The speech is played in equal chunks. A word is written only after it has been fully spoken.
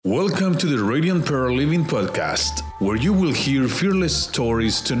Welcome to the Radiant Pearl Living Podcast, where you will hear fearless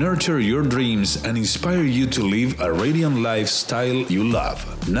stories to nurture your dreams and inspire you to live a radiant lifestyle you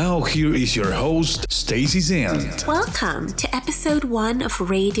love. Now, here is your host, Stacy Zant. Welcome to episode 1 of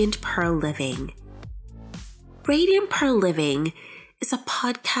Radiant Pearl Living. Radiant Pearl Living is a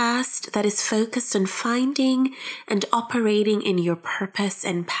podcast that is focused on finding and operating in your purpose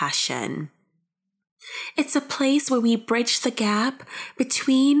and passion. It's a place where we bridge the gap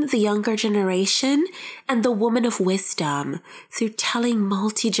between the younger generation and the woman of wisdom through telling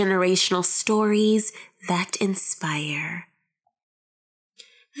multi-generational stories that inspire.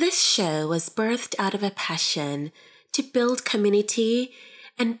 This show was birthed out of a passion to build community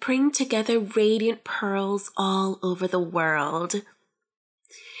and bring together radiant pearls all over the world.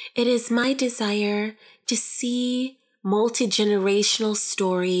 It is my desire to see multi-generational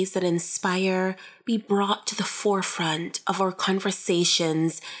stories that inspire be brought to the forefront of our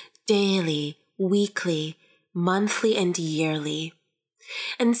conversations daily, weekly, monthly, and yearly.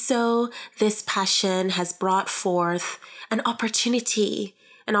 And so this passion has brought forth an opportunity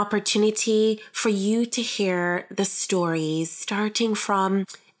for you to hear the stories starting from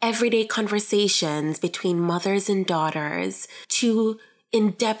everyday conversations between mothers and daughters to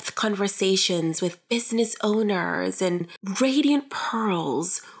in-depth conversations with business owners and radiant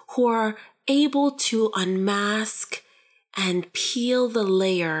pearls who are able to unmask and peel the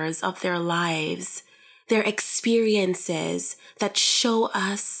layers of their lives, their experiences that show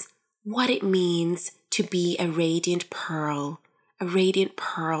us what it means to be a radiant pearl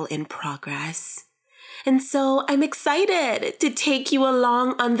in progress. And so I'm excited to take you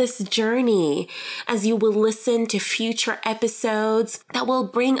along on this journey as you will listen to future episodes that will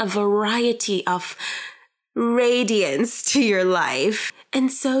bring a variety of radiance to your life.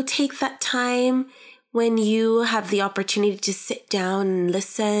 And so take that time when you have the opportunity to sit down and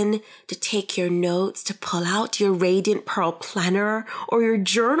listen, to take your notes, to pull out your Radiant Pearl planner or your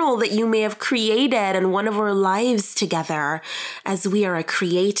journal that you may have created in one of our lives together, as we are a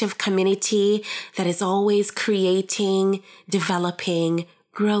creative community that is always creating, developing,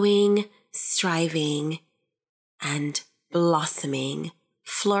 growing, striving, and blossoming,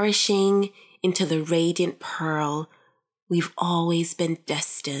 flourishing into the radiant pearl we've always been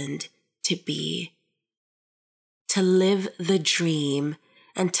destined to be. To live the dream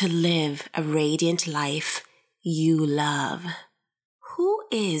and to live a radiant life you love. Who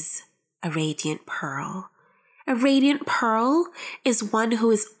is a radiant pearl? A radiant pearl is one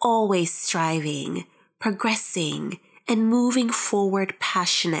who is always striving, progressing, and moving forward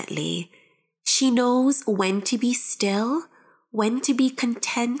passionately. She knows when to be still, when to be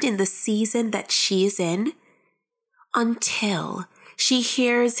content in the season that she is in, until she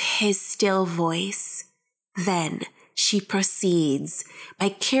hears his still voice. Then she proceeds by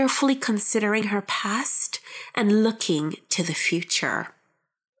carefully considering her past and looking to the future.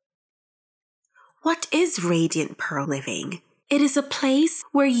 What is Radiant Pearl Living? It is a place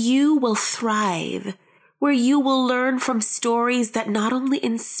where you will thrive, where you will learn from stories that not only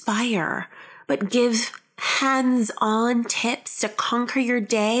inspire, but give hands-on tips to conquer your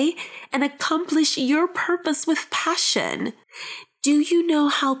day and accomplish your purpose with passion. Do you know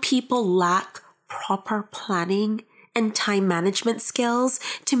how people lack proper planning and time management skills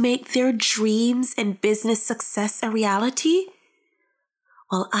to make their dreams and business success a reality?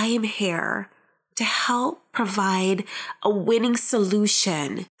 Well, I am here to help provide a winning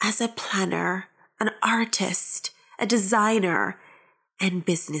solution as a planner, an artist, a designer, and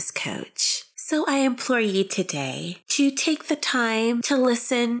business coach. So I implore you today to take the time to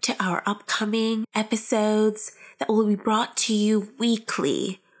listen to our upcoming episodes that will be brought to you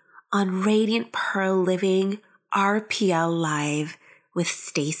weekly on Radiant Pearl Living RPL Live with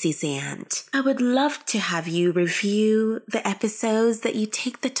Stacy Zant. I would love to have you review the episodes that you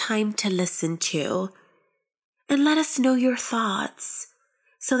take the time to listen to and let us know your thoughts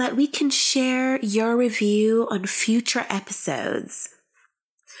so that we can share your review on future episodes.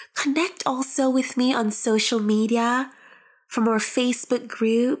 Connect also with me on social media, from our Facebook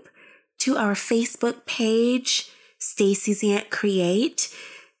group to our Facebook page, Stacy Zant Create,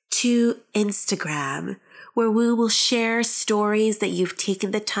 to Instagram, where we will share stories that you've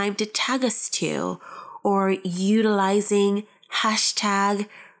taken the time to tag us to, or utilizing hashtag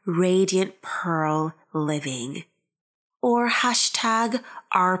Radiant Pearl Living, or hashtag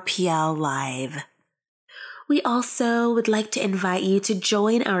RPL Live. We also would like to invite you to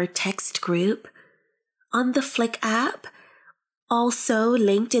join our text group on the Flick app, also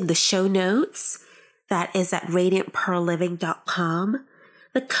linked in the show notes. That is at radiantpearlliving.com.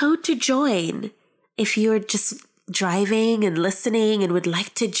 The code to join, if you're just driving and listening and would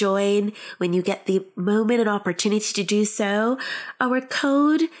like to join when you get the moment and opportunity to do so, our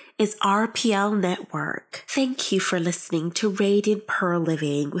code is RPL Network. Thank you for listening to Radiant Pearl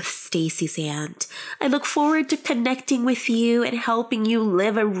Living with Stacey Sant. I look forward to connecting with you and helping you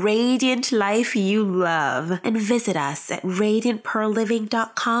live a radiant life you love. And visit us at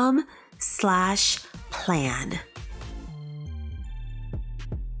radiantpearlliving.com/plan.